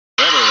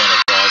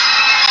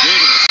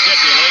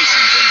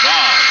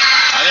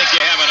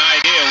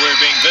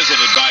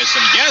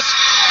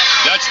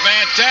Dutch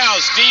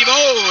Mantell,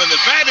 Steve-O, and the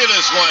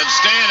fabulous ones,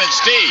 Stan and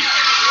Steve.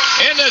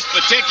 In this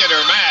particular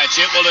match,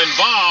 it will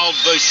involve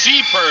the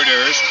Sheep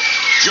Herders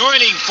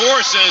joining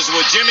forces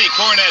with Jimmy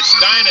Cornette's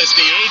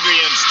Dynasty,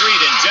 Adrian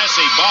Street, and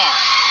Jesse Barr.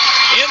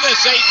 In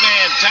this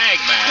 8-man tag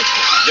match,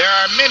 there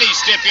are many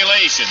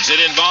stipulations.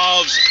 It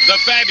involves the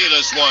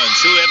fabulous ones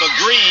who have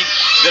agreed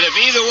that if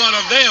either one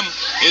of them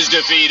is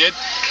defeated,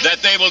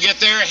 that they will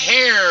get their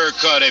hair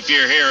cut, if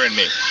you're hearing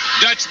me.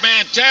 Dutch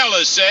Mantell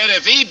has said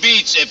if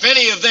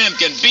any of them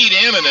can beat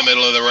him in the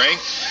middle of the ring,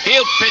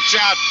 he'll pitch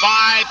out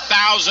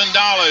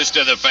 $5,000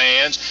 to the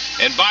fans.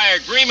 And by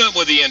agreement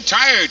with the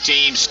entire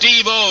team,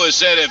 Steve-O has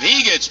said if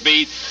he gets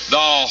beat, the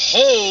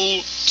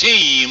whole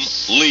team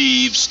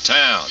leaves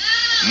town.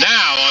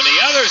 Now, on the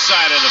other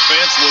side of the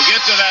fence, we'll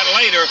get to that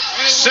later,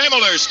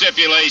 similar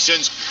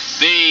stipulations.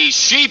 The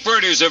Sheep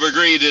Herders have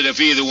agreed that if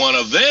either one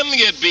of them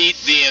get beat,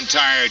 the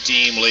entire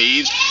team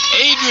leaves.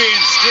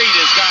 Adrian Street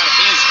has got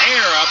his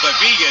hair up if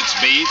he gets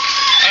beat.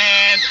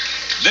 And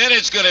then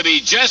it's going to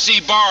be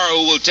Jesse Barr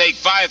who will take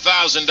 $5,000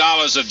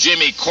 of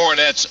Jimmy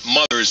Cornette's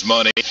mother's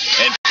money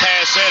and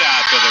pass it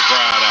out to the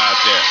crowd out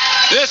there.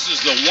 This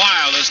is the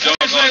wildest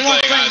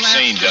doggone thing I've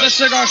seen, Dusty. Does this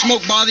cigar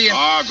smoke bother you?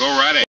 Oh, go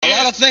right ahead. A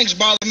lot of things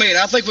bother me, and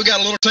I think we got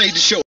a little tape to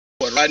show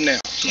it right now.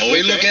 Okay.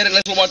 We look at it,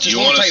 let's watch this you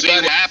little want to tape see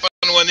right what happened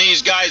when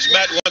these guys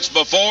met once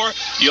before?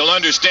 You'll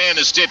understand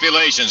the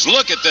stipulations.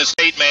 Look at this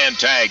 8-man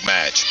tag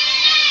match.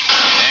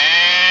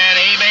 And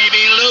he may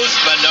be loose,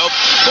 but nope.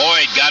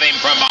 Boyd got him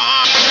from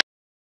behind.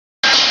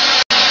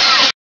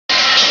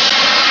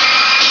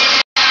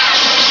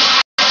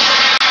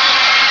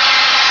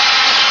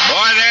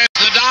 Boy, there's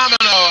the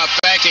domino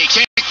effect. He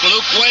kicked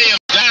Luke Williams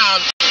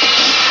down.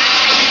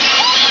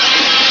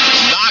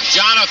 Knocked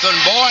Jonathan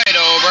Boyd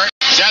over.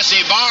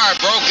 Jesse Barr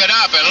broke it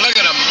up, and look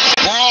at him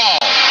brawl.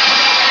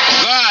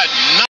 Good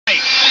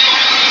night.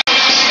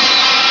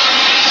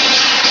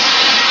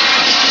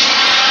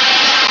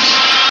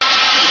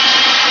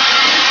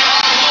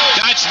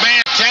 Dutch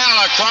Mantell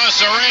across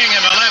the ring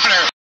in the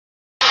left-hander.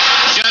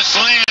 Just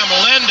slammed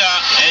Linda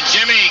and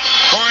Jimmy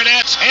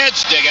Cornette's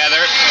heads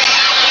together.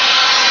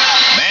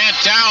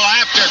 Mantell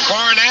after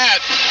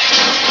Cornette.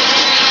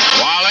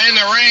 While in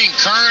the ring,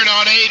 Kern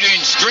on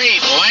Adrian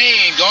Street.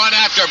 Lane going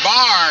after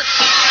Barr.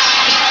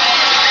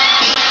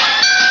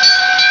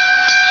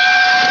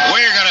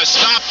 We're going to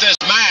stop this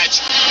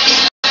match.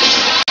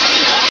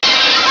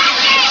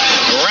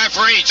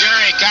 Referee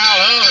Jerry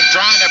Calhoun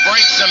trying to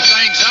break some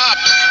things up.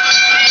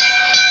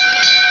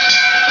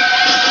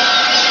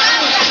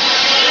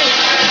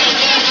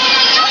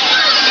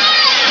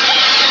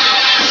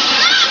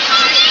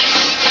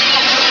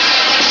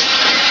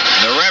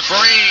 The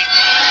referee,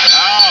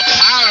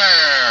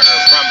 powder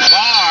from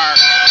Barr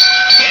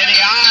in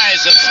the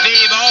eyes of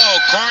Steve-O.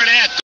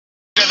 Cornette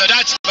to the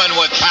Dutchman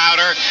with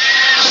powder.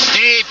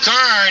 Steve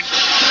Kern.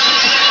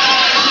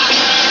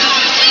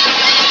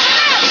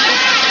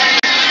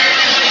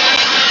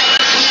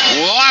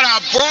 What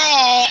a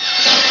brawl.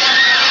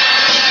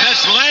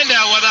 Miss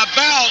Linda with a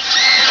belt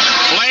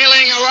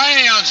flailing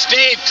away on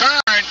Steve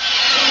Kern.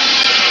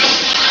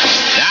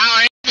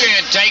 Now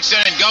Adrian takes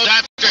it and goes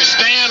after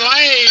Stan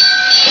Lane.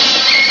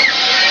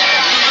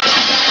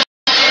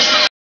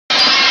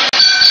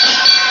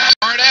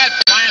 Cornette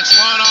plants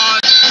one on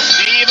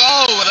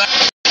Steve-O with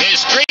his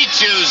street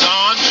shoes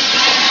on.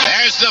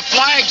 There's the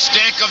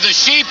flagstick of the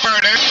Sheep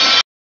Herder.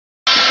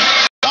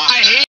 The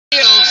high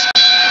heels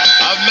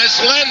of Miss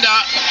Linda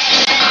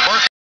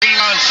working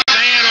on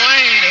Stan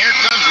Lane. Here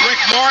comes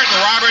Rick Morton,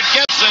 Robert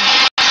Gibson,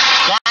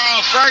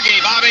 Carl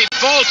Fergie, Bobby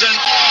Fulton.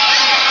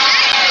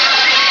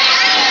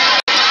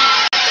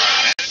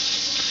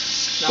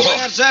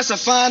 Now, that's a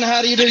fine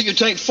how do you do. You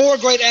take 4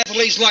 great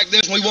athletes like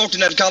this, and we walked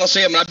in that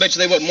Coliseum, and I bet you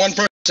there wasn't one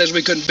person that says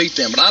we couldn't beat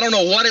them. But I don't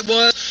know what it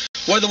was,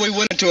 whether we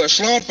went into a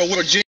slump or we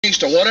were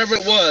jinxed or whatever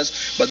it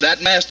was, but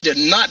that match did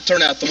not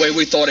turn out the way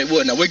we thought it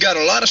would. Now, we got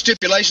a lot of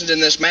stipulations in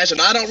this match, and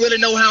I don't really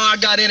know how I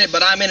got in it,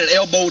 but I'm in it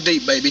elbow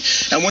deep, baby.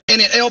 And when you're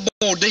in it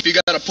elbow deep, you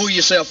got to pull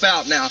yourself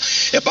out. Now,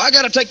 if I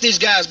got to take these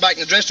guys back in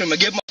the dressing room and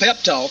give them a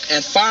pep talk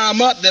and fire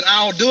them up, then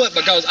I'll do it,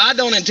 because I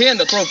don't intend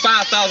to throw $5,000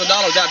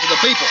 out to the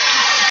people.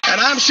 And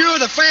I'm sure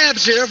the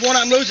Fabs here, if one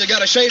of them loses, got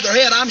to shave their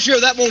head. I'm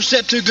sure that won't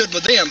sit too good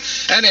with them.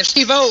 And if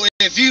Steve-O,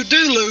 if you do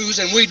lose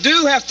and we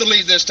do have to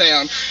leave this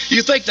town,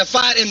 you think the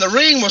fight in the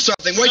ring was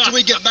something. Wait till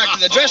we get back to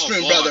the dressing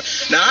room, brother.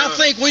 Now, I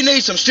think we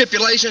need some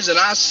stipulations, and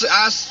I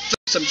think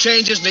some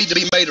changes need to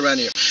be made around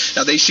here.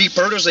 Now, these Sheep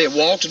Herders, they have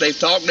walked, they've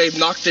talked, they've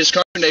knocked this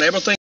car, and they've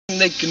everything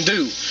they can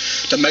do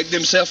to make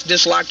themselves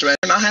disliked around.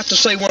 And I have to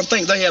say one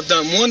thing, they have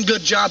done one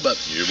good job of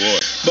it. Yeah, boy.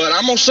 But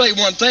I'm going to say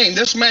one thing,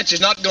 this match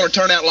is not going to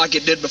turn out like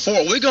it did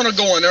before. We're going to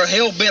go in there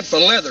hell-bent for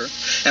leather,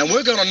 and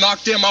we're going to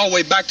knock them all the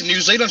way back to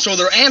New Zealand so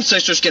their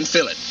ancestors can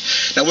feel it.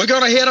 Now, we're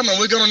going to hit them, and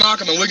we're going to knock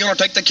them, and we're going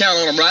to take the count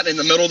on them right in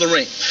the middle of the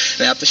ring.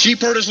 Now, if the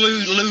Sheep Herders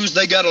lose,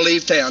 they got to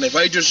leave town. If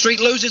Adrian Street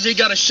loses, he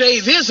got to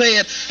shave his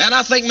head, and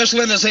I think Miss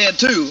Linda's head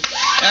too.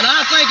 And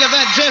I think if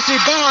that Jesse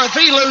Barr, if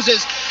he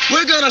loses,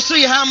 we're going to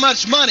see how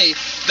much money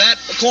that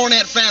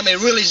Cornette family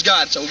really's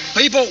got. So,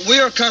 people,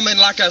 we're coming,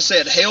 like I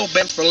said,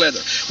 hell-bent for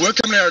leather. We're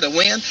coming there to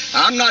win.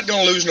 I'm not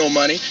going to lose no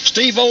money.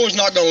 Steve-O is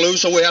not going to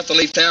lose, so we have to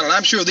leave town. And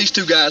I'm sure these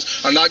two guys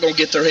are not going to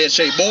get their head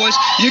shaved. Boys,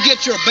 you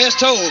get your best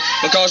hole,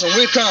 because when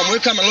we come, we're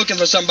coming looking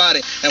for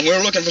somebody, and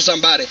we're looking for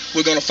somebody.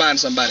 We're going to find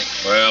somebody.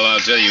 Well, I'll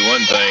tell you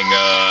one thing,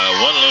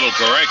 one little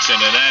correction,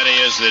 and that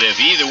is that if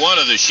either one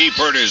of the sheep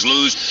herders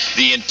lose,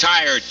 the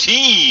entire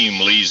team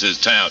leaves this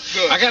town.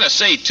 Good. I got to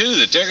say, too,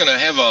 that they're going to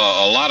have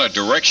a lot of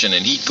direction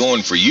and heat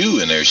going for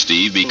you in there,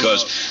 Steve,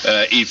 because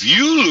if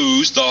you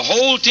lose, the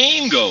whole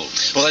team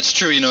goes. Well, that's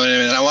true, you know,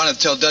 and I want to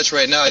tell Dutch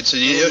right now,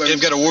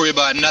 you've got to worry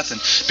about nothing,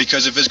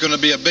 because if it's going to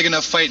be a big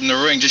enough fight in the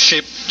ring,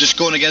 just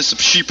going against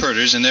the sheep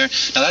herders in there,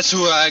 now that's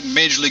who I'm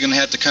majorly going to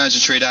have to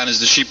concentrate on, is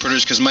the sheep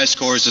herders, because my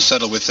score is to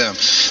settle with them.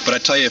 But I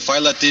tell you, if I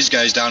let these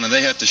guys down and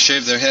they have to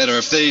shave their head, or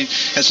if they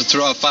have to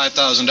throw out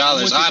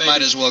 $5,000, I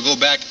might as well go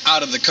back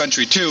out of the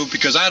country too,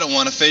 because I don't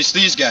want to face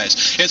these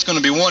guys. It's going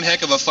to be one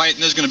heck of a fight,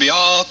 and there's going to be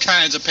all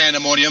kinds of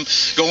pandemonium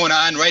going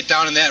on right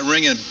down in that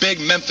ring in big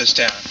Memphis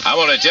town. I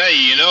want to tell you,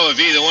 you know, if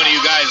either one of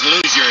you guys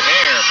lose your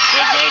hair,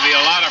 there's going to be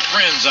a lot of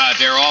friends out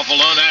there awful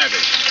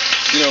unhappy.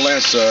 You know,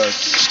 Lance,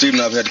 Steve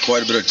and I have had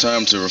quite a bit of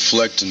time to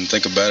reflect and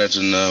think about it,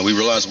 and we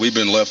realized we've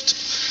been left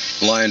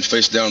lying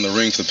face down in the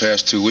ring for the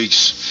past 2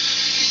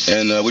 weeks.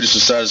 And we just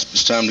decided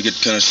it's time to get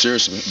kind of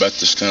serious about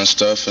this kind of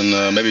stuff, and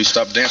maybe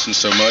stop dancing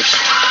so much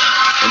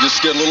and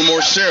just get a little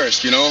more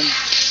serious, you know.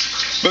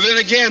 But then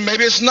again,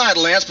 maybe it's not,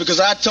 Lance, because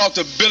I talked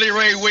to Billy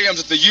Ray Williams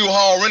at the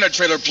U-Haul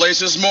rent-a-trailer place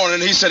this morning.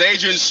 He said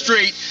Adrian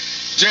Street,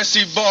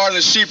 Jesse Barr, and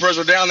the Sheepers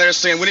were down there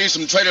saying, we need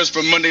some trailers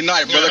for Monday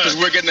night, brother, because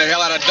we're getting the hell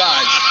out of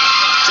Dodge.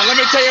 So let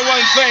me tell you one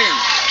thing.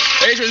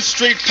 Adrian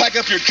Street, pack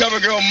up your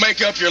CoverGirl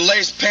makeup, your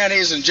lace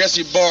panties, and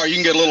Jesse Barr, you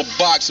can get a little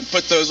box and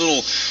put those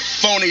little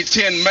phony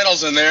tin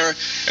medals in there.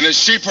 And the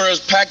Sheepers,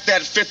 pack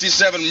that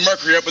 57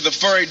 Mercury up with the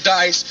furry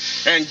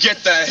dice and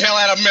get the hell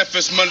out of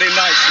Memphis Monday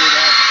night,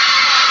 sweetheart.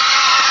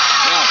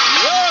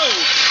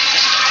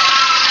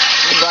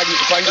 If I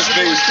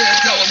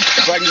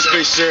can just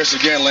be serious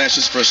again, Lance,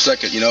 just for a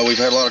second. You know, we've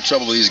had a lot of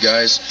trouble with these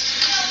guys.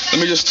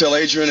 Let me just tell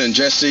Adrian and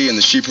Jesse and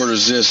the sheep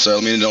herders this.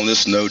 Let me end on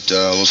this note,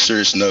 a little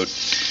serious note.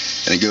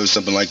 And it goes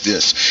something like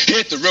this.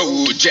 Hit the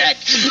road, Jack,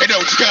 and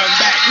don't you come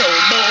back no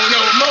more,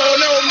 no more,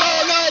 no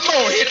more, no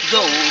more. Hit the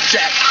road,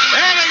 Jack.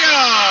 There we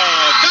go.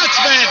 Dutch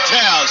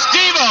Mantel,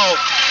 Steve-O,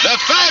 the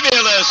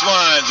fabulous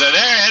ones, and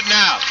they're heading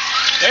out.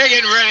 They're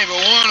getting ready for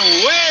one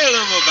whale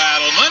of a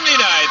battle Monday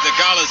night at the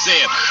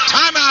Coliseum.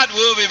 Timeout.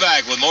 We'll be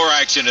back with more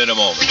action in a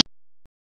moment.